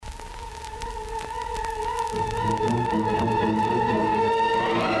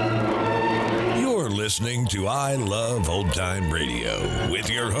listening to I Love Old Time Radio with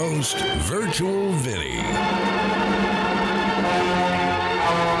your host, Virtual Vinny.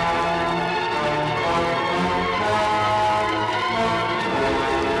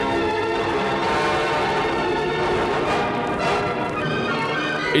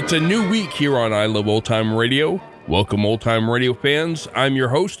 It's a new week here on I Love Old Time Radio. Welcome, Old Time Radio fans. I'm your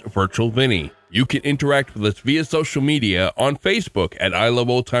host, Virtual Vinny. You can interact with us via social media on Facebook at I Love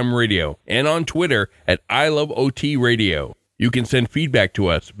Old Time Radio and on Twitter at I Love OT Radio. You can send feedback to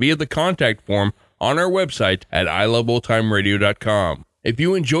us via the contact form on our website at iloveoldtimeradio.com. If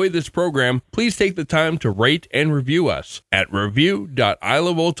you enjoy this program, please take the time to rate and review us at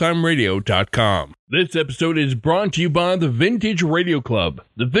review.iloveoldtimeradio.com. This episode is brought to you by the Vintage Radio Club.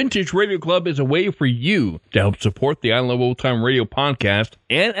 The Vintage Radio Club is a way for you to help support the I Love Old Time Radio podcast,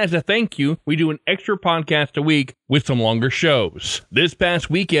 and as a thank you, we do an extra podcast a week with some longer shows. This past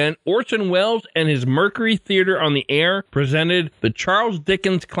weekend, Orson Welles and his Mercury Theater on the Air presented the Charles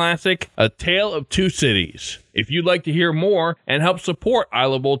Dickens classic, A Tale of Two Cities. If you'd like to hear more and help support I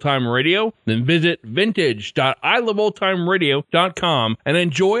Love Old Time Radio, then visit vintage.iloveoldtimeradio.com and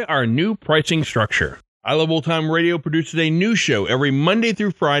enjoy our new pricing structure. I Love Old Time Radio produces a new show every Monday through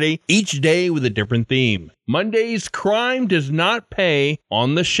Friday, each day with a different theme. Monday's Crime Does Not Pay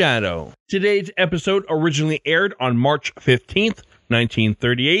on the Shadow. Today's episode originally aired on March 15th,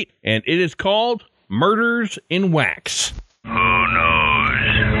 1938, and it is called Murders in Wax. Who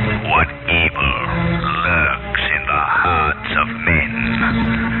knows what evil lurks in the hearts of men?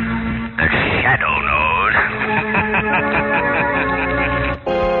 The Shadow knows.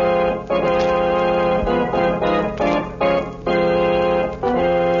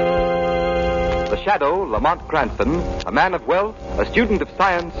 Shadow, Lamont Cranston, a man of wealth, a student of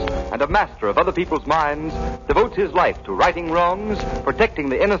science, and a master of other people's minds, devotes his life to righting wrongs, protecting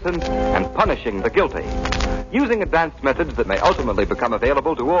the innocent, and punishing the guilty. Using advanced methods that may ultimately become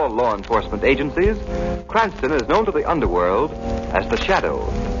available to all law enforcement agencies, Cranston is known to the underworld as the Shadow.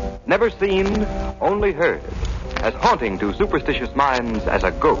 Never seen, only heard. As haunting to superstitious minds as a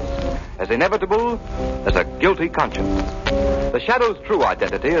ghost. As inevitable as a guilty conscience. The Shadow's true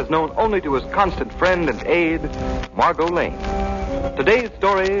identity is known only to his constant friend and aide, Margot Lane. Today's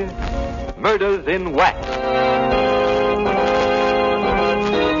story, Murders in Wax.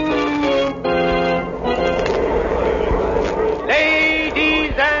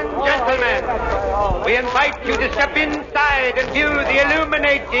 Ladies and gentlemen, we invite you to step inside and view the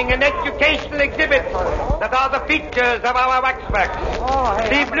illuminating and educational exhibits that are the features of our waxworks.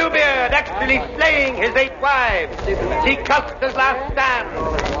 See Bluebeard actually slaying his 8 wives. See Custer's last stand.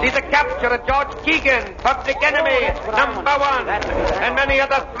 See the capture of George Keegan, public enemy #1, and many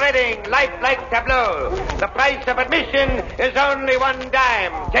other thrilling, lifelike tableaux. The price of admission is only 1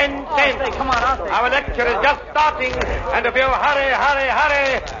 dime, 10 cents. Our lecture is just starting, and if you hurry,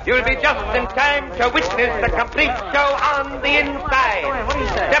 you'll be just in time to witness the complete show on the inside.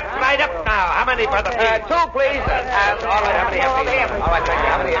 Step right up now. How many, brother, please? 2, please. All right, how many? All right, thank you.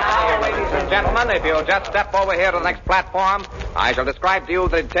 How many? Ladies and gentlemen, if you'll just step over here to the next platform, I shall describe to you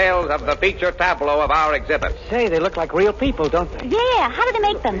the details of the feature tableau of our exhibit. Say, they look like real people, don't they? Yeah, how do they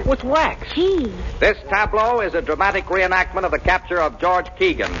make them? With wax. Gee. This tableau is a dramatic reenactment of the capture of George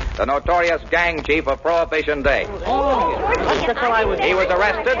Keegan, the notorious gang chief of Prohibition Day. He was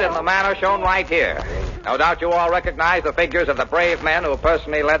arrested in the manner shown right here. No doubt you all recognize the figures of the brave men who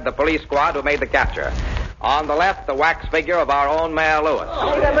personally led the police squad who made the capture. On the left, the wax figure of our own Mayor Lewis.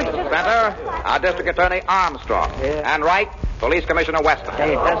 Center, our District Attorney Armstrong. And right, Police Commissioner Weston.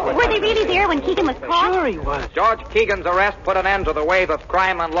 Were they really there when Keegan was caught? Sure he was. George Keegan's arrest put an end to the wave of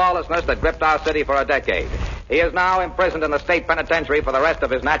crime and lawlessness that gripped our city for a decade. He is now imprisoned in the state penitentiary for the rest of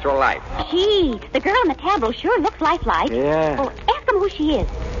his natural life. Gee, the girl in the tableau sure looks lifelike. Yeah. Oh, ask him who she is.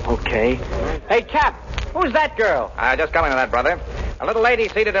 Okay. Hey, Cap, who's that girl? Just coming to that, brother. A little lady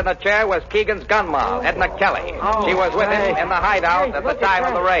seated in the chair was Keegan's gun moll, Edna Kelly. She was with him in the hideout at the time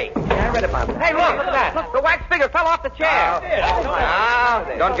of the raid. Yeah, I read about that. Hey, look at that. The wax figure fell off the chair. Now,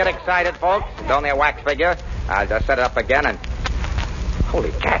 don't get excited, folks. It's only a wax figure. I'll just set it up again and...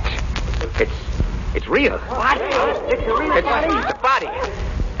 Holy cats. It's real. What? It's a real body? It's a body.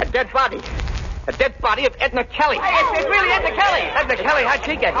 A dead body. A dead body of Edna Kelly. It's really Edna Kelly. Edna Kelly, how'd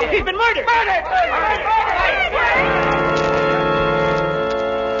she get here? She's been murdered. Murdered!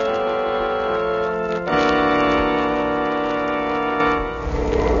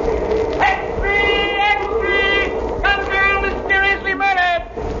 Some girl mysteriously murdered.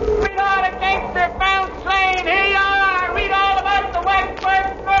 Read all the gangster found slain. Here you are. Read all about the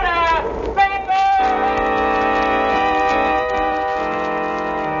Waxworks murder.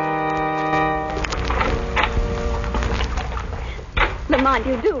 Lamont,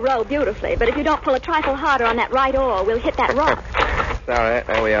 you do row beautifully, but if you don't pull a trifle harder on that right oar, we'll hit that rock. It's all right.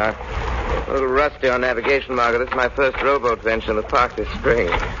 There we are. A little rusty on navigation, Margaret. This is my first rowboat venture in the park this spring.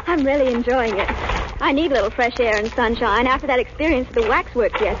 I'm really enjoying it. I need a little fresh air and sunshine after that experience at the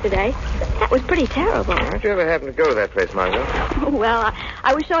waxworks yesterday. That was pretty terrible. How'd you ever happen to go to that place, Margaret? Well,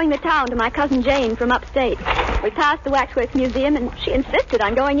 I was showing the town to my cousin Jane from upstate. We passed the Waxworks Museum, and she insisted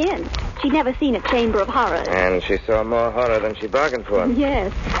on going in. She'd never seen a chamber of horrors. And she saw more horror than she bargained for.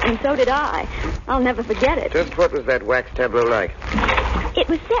 Yes, and so did I. I'll never forget it. Just what was that wax tableau like? It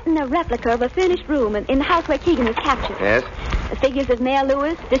was set in a replica of a furnished room in the house where Keegan was captured. Yes? The figures of Mayor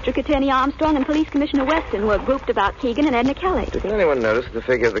Lewis, District Attorney Armstrong, and Police Commissioner Weston were grouped about Keegan and Edna Kelly. Didn't anyone notice the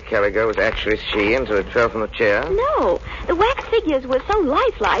figure of the Kelly girl was actually she until it fell from the chair? No. The wax figures were so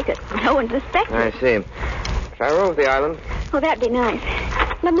lifelike that no one suspected. I see. Shall I row with the island? Oh, that'd be nice.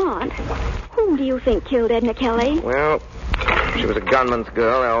 Lamont, whom do you think killed Edna Kelly? Well, she was a gunman's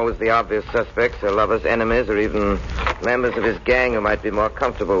girl. They're always the obvious suspects, her lovers, enemies, or even members of his gang who might be more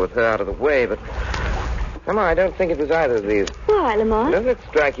comfortable with her out of the way. But somehow I don't think it was either of these. Why, Lamont? Doesn't it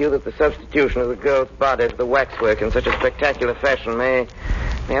strike you that the substitution of the girl's body for the waxwork in such a spectacular fashion may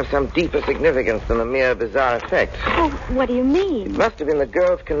have some deeper significance than a mere bizarre effect? Oh, what do you mean? It must have been the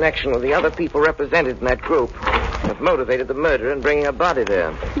girl's connection with the other people represented in that group that motivated the murder in bringing her body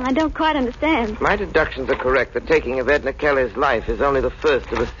there. I don't quite understand. My deductions are correct. The taking of Edna Kelly's life is only the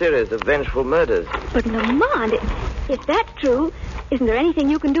first of a series of vengeful murders. But, Lamont, if that's true, isn't there anything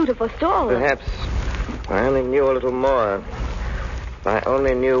you can do to forestall her? Perhaps. If I only knew a little more. If I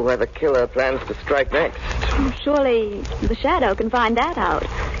only knew where the killer plans to strike next. Surely the Shadow can find that out.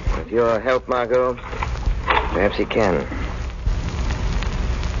 With your help, Margot, perhaps he can.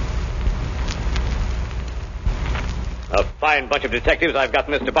 A fine bunch of detectives I've got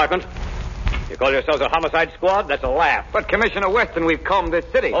in this department. You call yourselves a homicide squad? That's a laugh. But, Commissioner Weston, we've combed this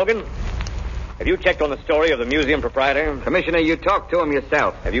city. Hogan, have you checked on the story of the museum proprietor? Commissioner, you talked to him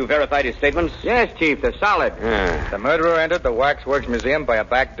yourself. Have you verified his statements? Yes, Chief, they're solid. The murderer entered the Waxworks Museum by a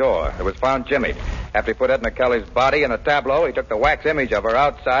back door. It was found jimmied. After he put Edna Kelly's body in a tableau, he took the wax image of her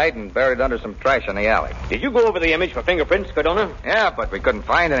outside and buried it under some trash in the alley. Did you go over the image for fingerprints, Cardona? Yeah, but we couldn't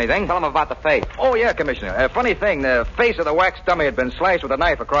find anything. Tell him about the face. Oh, yeah, Commissioner. Funny thing, the face of the wax dummy had been slashed with a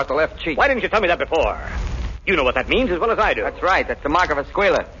knife across the left cheek. Why didn't you tell me that before? You know what that means as well as I do. That's right. That's the mark of a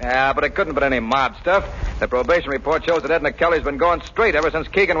squealer. Yeah, but it couldn't have been any mob stuff. The probation report shows that Edna Kelly's been going straight ever since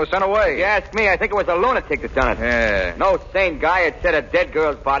Keegan was sent away. If you ask me, I think it was a lunatic that done it. Yeah. No sane guy had set a dead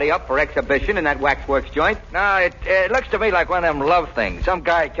girl's body up for exhibition in that waxworks joint. No, it looks to me like one of them love things. Some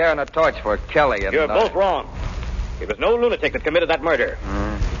guy carrying a torch for Kelly. And, You're both wrong. It was no lunatic that committed that murder.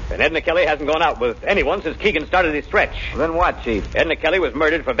 And Edna Kelly hasn't gone out with anyone since Keegan started his stretch. Then what, Chief? Edna Kelly was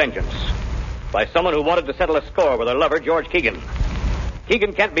murdered for vengeance by someone who wanted to settle a score with her lover, George Keegan.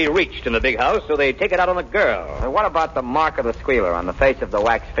 Keegan can't be reached in the big house, so they take it out on the girl. And what about the mark of the squealer on the face of the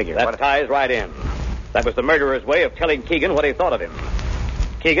wax figure? That ties right in. That was the murderer's way of telling Keegan what he thought of him.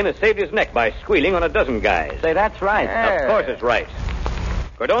 Keegan has saved his neck by squealing on a dozen guys. Say, that's right. Of course it's right.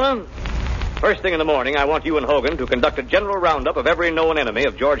 Cardona, first thing in the morning, I want you and Hogan to conduct a general roundup of every known enemy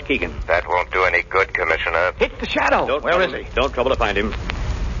of George Keegan. That won't do any good, Commissioner. It's the Shadow. Where is he? Don't trouble to find him.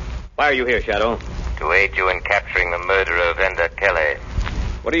 Why are you here, Shadow? To aid you in capturing the murderer of Edna Kelly.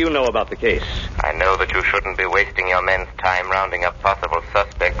 What do you know about the case? I know that you shouldn't be wasting your men's time rounding up possible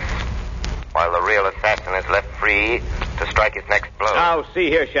suspects while the real assassin is left free to strike his next blow. Now, see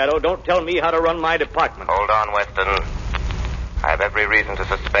here, Shadow. Don't tell me how to run my department. Hold on, Weston. I have every reason to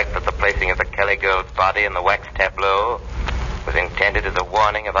suspect that the placing of the Kelly girl's body in the wax tableau was intended as a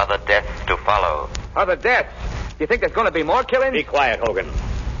warning of other deaths to follow. Other deaths? Do you think there's going to be more killings? Be quiet, Hogan.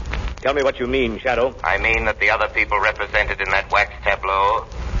 Tell me what you mean, Shadow. I mean that the other people represented in that wax tableau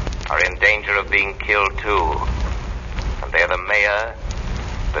are in danger of being killed, too. And they're the mayor,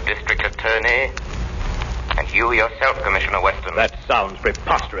 the district attorney, and you yourself, Commissioner Weston. That sounds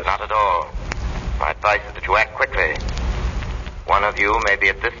preposterous. Not at all. My advice is that you act quickly. One of you may be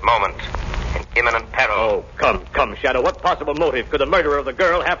at this moment in imminent peril. Oh, come, Shadow. What possible motive could the murderer of the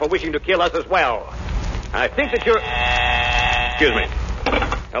girl have for wishing to kill us as well? I think that you're... Excuse me.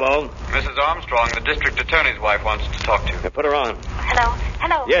 Hello? Mrs. Armstrong, the district attorney's wife, wants to talk to you. Put her on.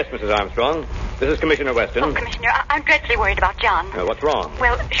 Hello. Yes, Mrs. Armstrong. This is Commissioner Weston. Oh, Commissioner, I'm dreadfully worried about John. What's wrong?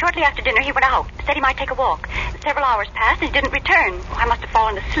 Well, shortly after dinner, he went out. Said he might take a walk. Several hours passed, and he didn't return. Oh, I must have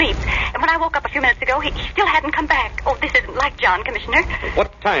fallen asleep. And when I woke up a few minutes ago, he still hadn't come back. Oh, this isn't like John, Commissioner.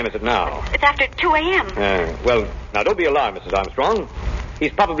 What time is it now? It's after 2 a.m. Well, now, don't be alarmed, Mrs. Armstrong.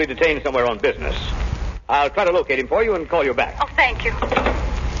 He's probably detained somewhere on business. I'll try to locate him for you and call you back. Oh, thank you.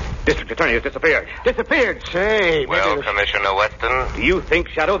 District Attorney has disappeared. Disappeared? Say, Well, Commissioner Weston? Do you think,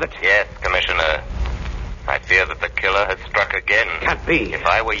 Shadow, that... Yes, Commissioner. I fear that the killer has struck again. Can't be. If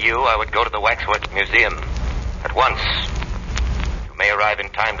I were you, I would go to the Waxworks Museum. At once. You may arrive in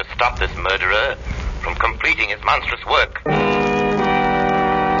time to stop this murderer from completing his monstrous work.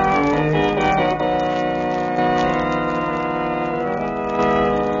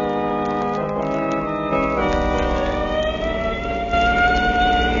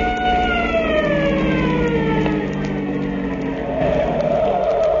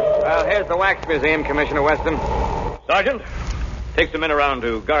 Here's the Wax Museum, Commissioner Weston. Sergeant, take some men around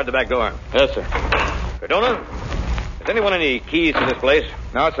to guard the back door. Yes, sir. Cardona, has anyone any keys to this place?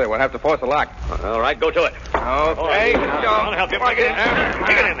 No, sir. We'll have to force the lock. All right, go to it. Okay. I'll help you. Take it in there.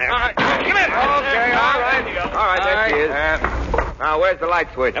 Take it in there. All right. Come in. Okay, all right. All right, there she is. Now, where's the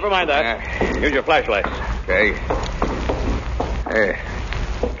light switch? Never mind that. Use your flashlights. Okay. Hey,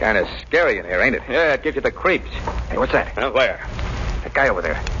 kind of scary in here, ain't it? Yeah, it gives you the creeps. Hey, what's that? Where? That guy over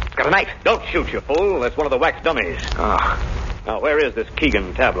there. He's got a knife. Don't shoot, you fool. That's one of the wax dummies. Oh. Now, where is this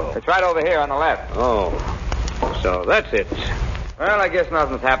Keegan tableau? It's right over here on the left. Oh. So that's it. Well, I guess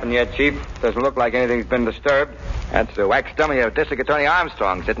nothing's happened yet, Chief. Doesn't look like anything's been disturbed. That's the wax dummy of District Attorney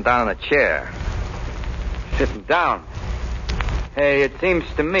Armstrong sitting down in a chair. Sitting down? Hey, it seems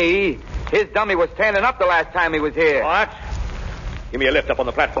to me his dummy was standing up the last time he was here. What? Give me a lift up on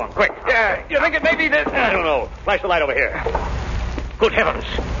the platform, quick. Yeah, you think it may be this? I don't know. Flash the light over here. Good heavens.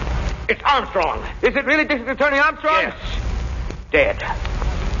 It's Armstrong. Is it really District Attorney Armstrong? Yes. Dead.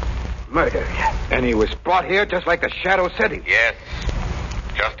 Murdered. And he was brought here just like the Shadow said he. Yes.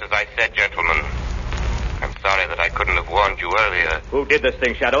 Just as I said, gentlemen. I'm sorry that I couldn't have warned you earlier. Who did this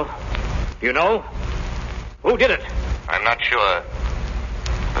thing, Shadow? Do you know? Who did it? I'm not sure.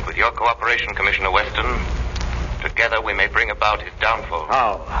 But with your cooperation, Commissioner Weston, together we may bring about his downfall.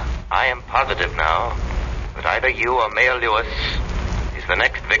 How? I am positive now that either you or Mayor Lewis is the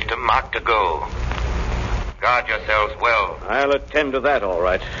next victim marked to go. Guard yourselves well. I'll attend to that, all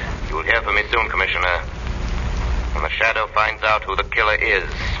right. You will hear from me soon, Commissioner. When the Shadow finds out who the killer is,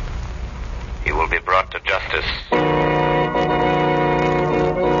 he will be brought to justice.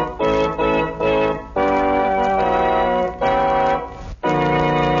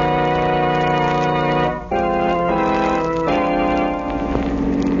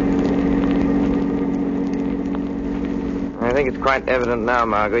 I think it's quite evident now,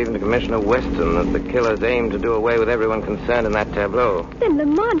 Margot, even to Commissioner Weston, that the killers aim to do away with everyone concerned in that tableau. Then,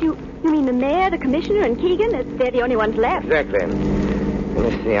 Lamont, you mean the mayor, the commissioner, and Keegan? They're the only ones left. Exactly.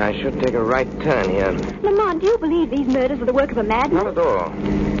 Let me see, I should take a right turn here. Lamont, do you believe these murders are the work of a madman? Not at all.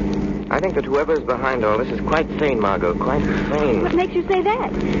 I think that whoever's behind all this is quite sane, Margot, quite sane. What makes you say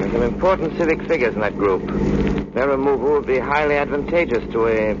that? There's some important civic figures in that group. Their removal would be highly advantageous to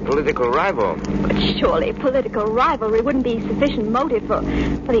a political rival. But surely political rivalry wouldn't be sufficient motive for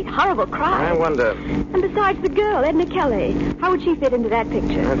these horrible crimes. I wonder. And besides the girl, Edna Kelly, how would she fit into that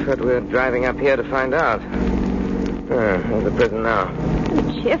picture? That's what we're driving up here to find out. There's the prison now.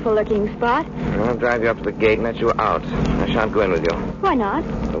 A cheerful-looking spot. I'll drive you up to the gate and let you out. I shan't go in with you. Why not?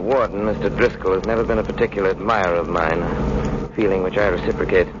 The warden, Mr. Driscoll, has never been a particular admirer of mine. Feeling which I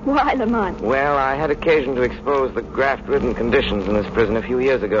reciprocate. Why, Lamont? Well, I had occasion to expose the graft-ridden conditions in this prison a few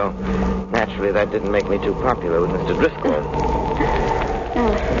years ago. Naturally, that didn't make me too popular with Mr. Driscoll.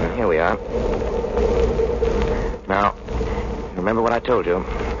 Here we are. Now, remember what I told you?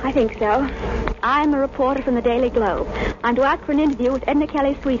 I think so. I'm a reporter from the Daily Globe. I'm to ask for an interview with Edna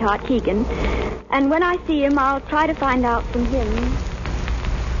Kelly's sweetheart, Keegan. And when I see him, I'll try to find out from him.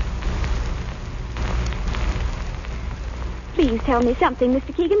 Please tell me something,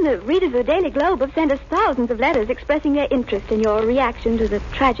 Mr. Keegan. The readers of the Daily Globe have sent us thousands of letters expressing their interest in your reaction to the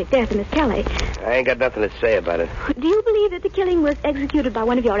tragic death of Miss Kelly. I ain't got nothing to say about it. Do you believe that the killing was executed by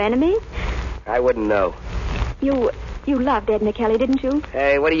one of your enemies? I wouldn't know. You loved Edna Kelly, didn't you?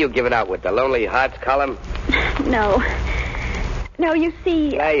 Hey, what are you giving out with, the Lonely Hearts column? No. No, you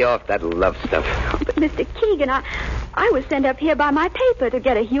see... Lay off that love stuff. But, Mr. Keegan, I was sent up here by my paper to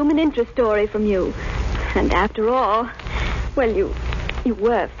get a human interest story from you. And after all, well, you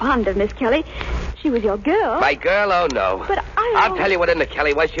were fond of Miss Kelly. She was your girl. My girl? Oh, no. But I'll tell you what Edna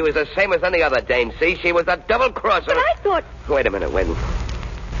Kelly was. She was the same as any other dame, see? She was a double-crosser. But I thought... Wait a minute, wait a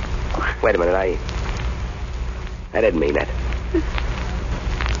minute, I didn't mean that.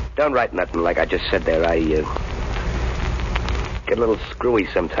 Don't write nothing like I just said there. I get a little screwy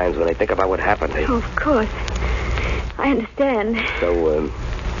sometimes when I think about what happened. Oh, of course. I understand. So,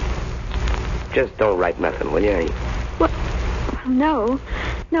 just don't write nothing, will you? Well, no,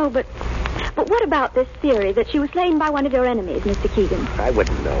 but But what about this theory that she was slain by one of your enemies, Mr. Keegan? I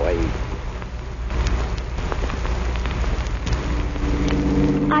wouldn't know.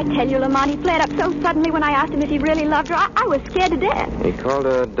 I tell you, Lamont, he flared up so suddenly when I asked him if he really loved her. I was scared to death. He called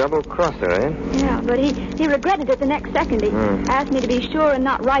her a double-crosser, eh? Yeah, but he regretted it the next second. He asked me to be sure and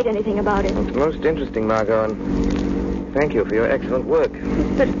not write anything about it. It's most interesting, Margot, and thank you for your excellent work.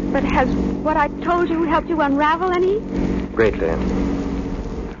 But has what I told you helped you unravel any? Greatly.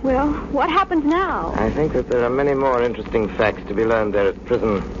 Well, what happens now? I think that there are many more interesting facts to be learned there at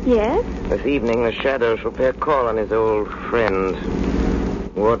prison. Yes? This evening, the Shadow shall pay a call on his old friend,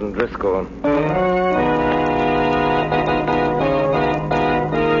 Warden Driscoll.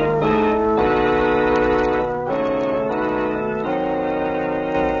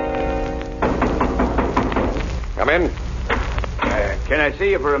 Come in. Can I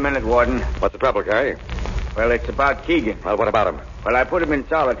see you for a minute, Warden? What's the trouble, Carrie? Well, it's about Keegan. Well, what about him? Well, I put him in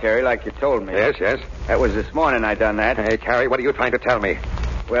solitary like you told me. Yes. That was this morning I done that. Hey, Carrie, what are you trying to tell me?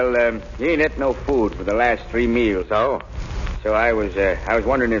 Well, he ain't ate no food for the last 3 meals. So I was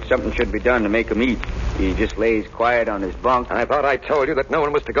wondering if something should be done to make him eat. He just lays quiet on his bunk. I thought I told you that no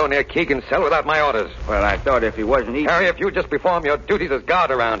one was to go near Keegan's cell without my orders. Well, I thought if he wasn't eating... Harry, if you just perform your duties as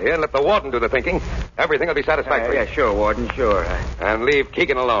guard around here and let the warden do the thinking, everything will be satisfactory. Yeah, sure, Warden, sure. And leave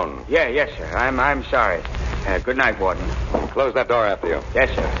Keegan alone. Yes, sir. I'm sorry. Good night, Warden. Close that door after you. Yes,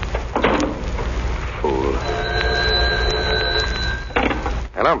 sir. Fool.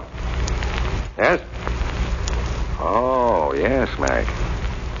 Hello? Yes? Oh, yes, Mac.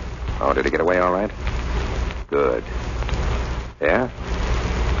 Oh, did he get away all right? Good. Yeah?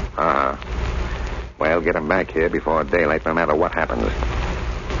 Uh-huh. Well, get him back here before daylight, no matter what happens.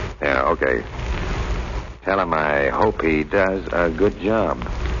 Yeah, okay. Tell him I hope he does a good job.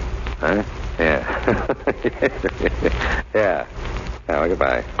 Huh? Yeah. Yeah. Oh,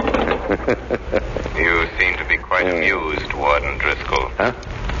 goodbye. You seem to be quite amused, Warden Driscoll. Huh?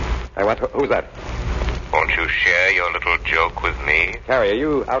 What? Who's that? Won't you share your little joke with me? Carrie, are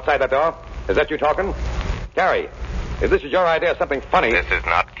you outside that door? Is that you talking? Carrie, if this is your idea of something funny... This is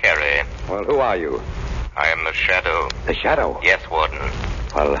not Carrie. Well, who are you? I am the Shadow. The Shadow? Yes, Warden.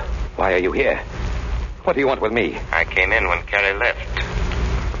 Well, why are you here? What do you want with me? I came in when Carrie left.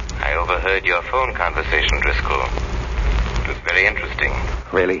 I overheard your phone conversation, Driscoll. It was very interesting.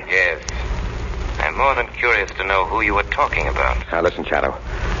 Really? Yes. I'm more than curious to know who you were talking about. Now, listen, Shadow.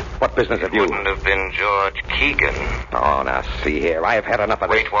 What business have you... It wouldn't have been George Keegan. Oh, now, see here. I've had enough of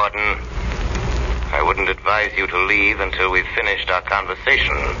this. Wait, Warden. I wouldn't advise you to leave until we've finished our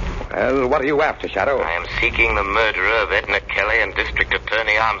conversation. Well, what are you after, Shadow? I am seeking the murderer of Edna Kelly and District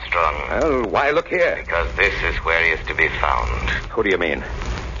Attorney Armstrong. Well, why look here? Because this is where he is to be found. Who do you mean?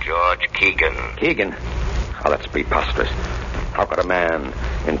 George Keegan. Keegan? Oh, that's preposterous. How could a man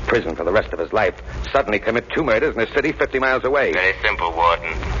in prison for the rest of his life suddenly commit 2 murders in a city 50 miles away? Very simple,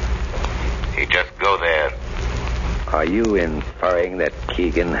 Warden. He'd just go there. Are you inferring that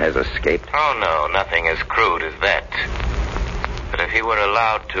Keegan has escaped? Oh, no, nothing as crude as that. But if he were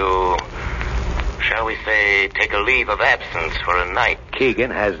allowed to, shall we say, take a leave of absence for a night.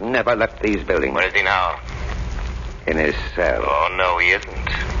 Keegan has never left these buildings. Where is he now? In his cell. Oh, no, he isn't.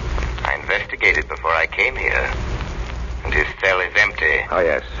 I investigated before I came here. And his cell is empty. Oh,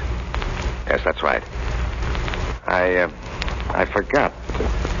 yes. Yes, that's right. I forgot.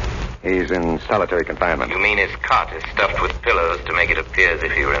 He's in solitary confinement. You mean his cot is stuffed with pillows to make it appear as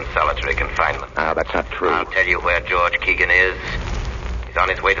if he were in solitary confinement? Ah, that's not true. I'll tell you where George Keegan is. He's on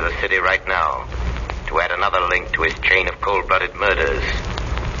his way to the city right now to add another link to his chain of cold-blooded murders.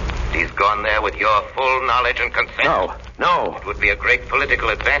 He's gone there with your full knowledge and consent. No. It would be a great political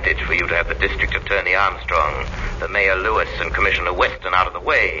advantage for you to have the District Attorney Armstrong, the Mayor Lewis, and Commissioner Weston out of the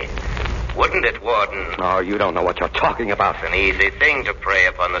way. Wouldn't it, Warden? Oh, you don't know what you're talking about. It's an easy thing to prey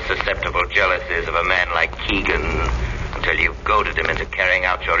upon the susceptible jealousies of a man like Keegan until you've goaded him into carrying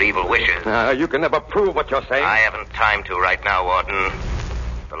out your evil wishes. You can never prove what you're saying. I haven't time to right now, Warden.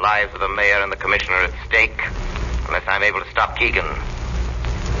 The lives of the Mayor and the Commissioner are at stake unless I'm able to stop Keegan.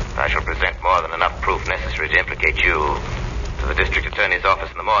 I shall present more than enough proof necessary to implicate you to the District Attorney's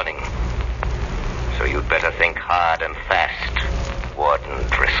office in the morning. So you'd better think hard and fast, Warden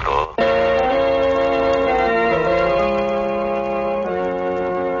Driscoll.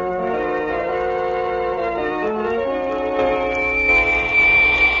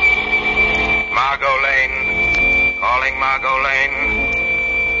 Margot Lane. Calling Margot Lane.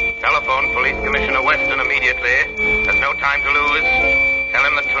 Telephone Police Commissioner Weston immediately. There's no time to lose. Tell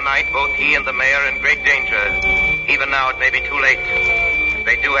him that tonight both he and the mayor are in great danger. Even now it may be too late. If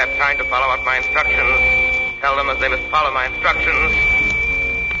they do have time to follow out my instructions, tell them that they must follow my instructions.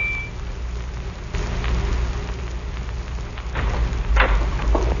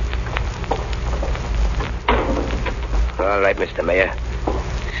 right, Mr. Mayor.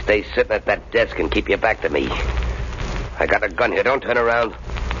 Stay sitting at that desk and keep your back to me. I got a gun here. Don't turn around.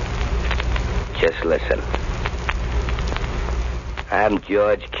 Just listen. I'm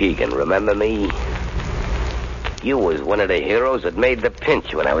George Keegan. Remember me? You was one of the heroes that made the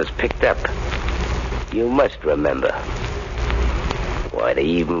pinch when I was picked up. You must remember. Why, they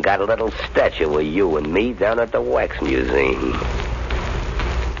even got a little statue of you and me down at the Wax Museum.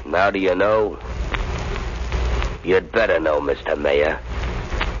 Now do you know? You'd better know, Mr. Mayor.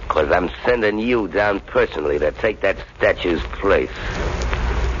 Because I'm sending you down personally to take that statue's place.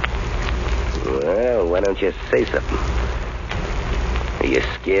 Well, why don't you say something? Are you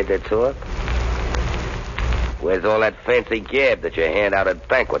scared to talk? Where's all that fancy gab that you hand out at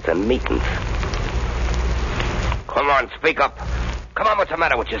banquets and meetings? Come on, speak up. Come on, what's the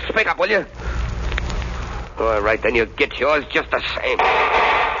matter with you? Speak up, will you? All right, then you get yours just the same.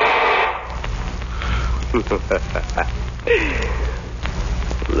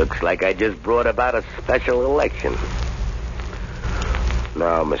 Looks like I just brought about a special election.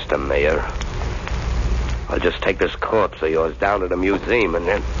 Now, Mr. Mayor, I'll just take this corpse of yours down to the museum and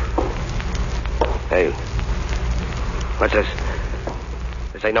then... Hey, what's this?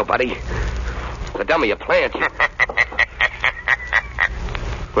 This ain't nobody. It's a dummy, a plant.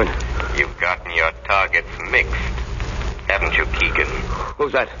 What? You've gotten your targets mixed, haven't you, Keegan?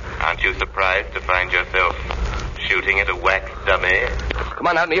 Who's that? Aren't you surprised to find yourself shooting at a wax dummy? Come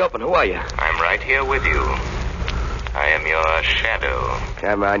on out in the open. Who are you? I'm right here with you. I am your shadow.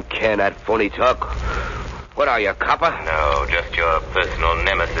 Come on, can that phony talk? What are you, copper? No, just your personal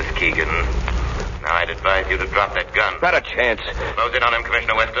nemesis, Keegan. Now, I'd advise you to drop that gun. Not a chance. Close in on him,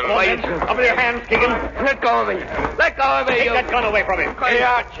 Commissioner Weston. Up with your hands, Keegan. Let go of me. Let go of me, Take you... that gun away from him. Here you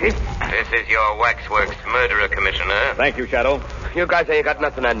are, Chief. This is your waxworks murderer, Commissioner. Thank you, Shadow. You guys ain't got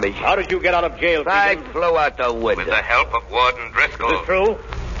nothing on me. How did you get out of jail, I Keegan? flew out the window. With the help of Warden Driscoll. Is this true?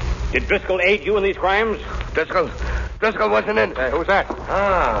 Did Driscoll aid you in these crimes? Driscoll wasn't in. Who's that?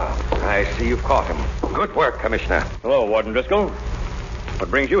 Ah, I see you've caught him. Good work, Commissioner. Hello, Warden Driscoll. What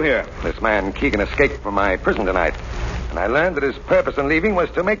brings you here? This man, Keegan, escaped from my prison tonight. And I learned that his purpose in leaving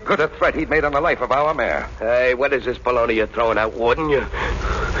was to make good a threat he'd made on the life of our mayor. Hey, what is this baloney you're throwing out, Warden?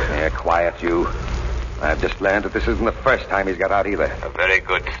 Quiet, you. I've just learned that this isn't the first time he's got out either. A very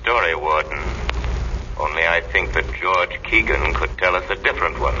good story, Warden. Only I think that George Keegan could tell us a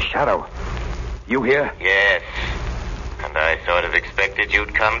different one. Shadow, you here? Yes. And I sort of expected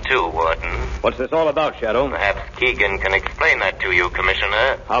you'd come too, Warden. What's this all about, Shadow? Perhaps Keegan can explain that to you,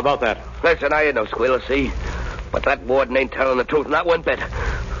 Commissioner. How about that? Listen, I ain't no squealer, see? But that warden ain't telling the truth, not one bit.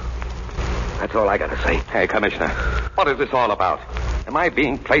 That's all I gotta say. Hey, Commissioner, what is this all about? Am I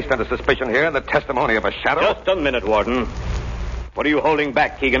being placed under suspicion here in the testimony of a shadow? Just a minute, Warden. What are you holding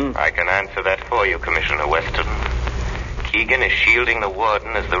back, Keegan? I can answer that for you, Commissioner Weston. Keegan is shielding the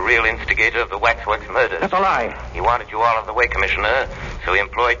warden as the real instigator of the Waxworks murder. That's a lie. He wanted you all of the way, Commissioner, so he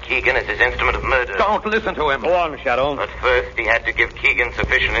employed Keegan as his instrument of murder. Don't listen to him. Go on, Shadow. But first, he had to give Keegan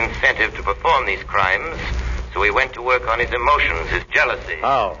sufficient incentive to perform these crimes, so he went to work on his emotions, his jealousy.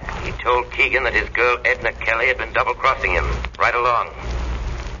 How? He told Keegan that his girl Edna Kelly had been double-crossing him, right along.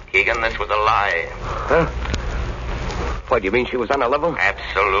 Keegan, this was a lie. Huh? What, you mean she was on a level?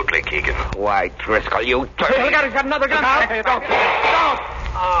 Absolutely, Keegan. Why, Driscoll, you dirty... Hey, look out, he's got another gun. Don't.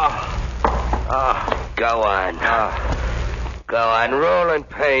 Go on. Go on, roll in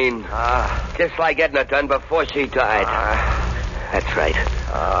pain. Just like Edna done before she died. That's right.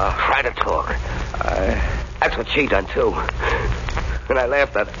 Try to talk. That's what she done, too. And I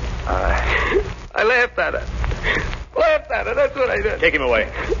laughed at her. I laughed at her. Laughed at her, that's what I did. Take him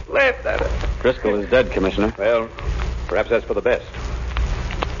away. Laughed at her. Driscoll is dead, Commissioner. Well, perhaps that's for the best.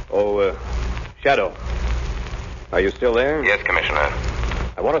 Oh, Shadow. Are you still there? Yes, Commissioner.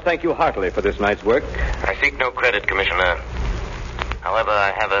 I want to thank you heartily for this night's work. I seek no credit, Commissioner. However,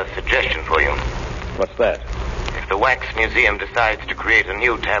 I have a suggestion for you. What's that? If the Wax Museum decides to create a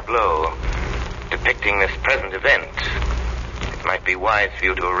new tableau depicting this present event, it might be wise for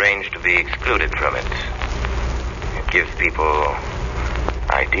you to arrange to be excluded from it. It gives people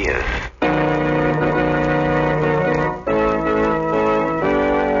ideas.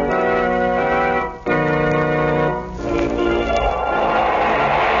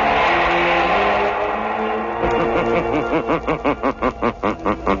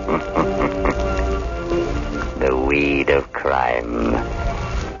 The weed of crime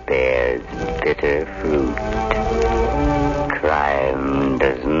bears bitter fruit. Crime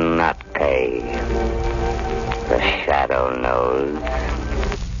does not pay. The shadow knows.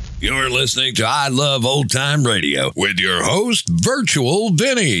 You're listening to I Love Old Time Radio with your host, Virtual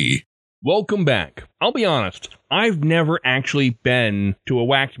Vinny. Welcome back. I'll be honest, I've never actually been to a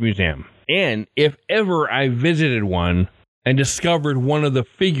wax museum. And if ever I visited one and discovered one of the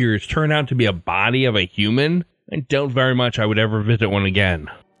figures turned out to be a body of a human, I doubt very much I would ever visit one again.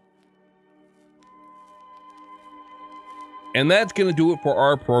 And that's going to do it for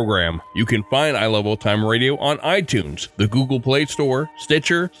our program. You can find I Love Old Time Radio on iTunes, the Google Play Store,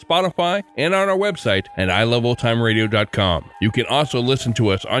 Stitcher, Spotify, and on our website at iloveoldtimeradio.com. You can also listen to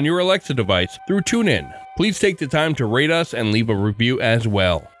us on your Alexa device through TuneIn. Please take the time to rate us and leave a review as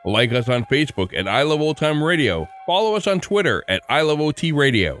well. Like us on Facebook at I Love Old Time Radio. Follow us on Twitter at I Love OT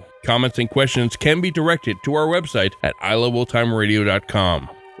Radio. Comments and questions can be directed to our website at iloveoldtimeradio.com.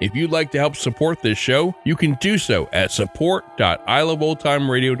 If you'd like to help support this show, you can do so at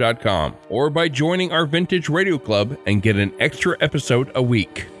support.iloveoldtimeradio.com or by joining our Vintage Radio Club and get an extra episode a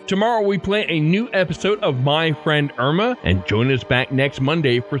week. Tomorrow we play a new episode of My Friend Irma, and join us back next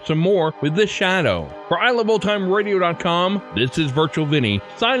Monday for some more with The Shadow. For iloveoldtimeradio.com, this is Virtual Vinny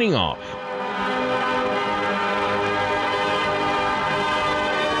signing off.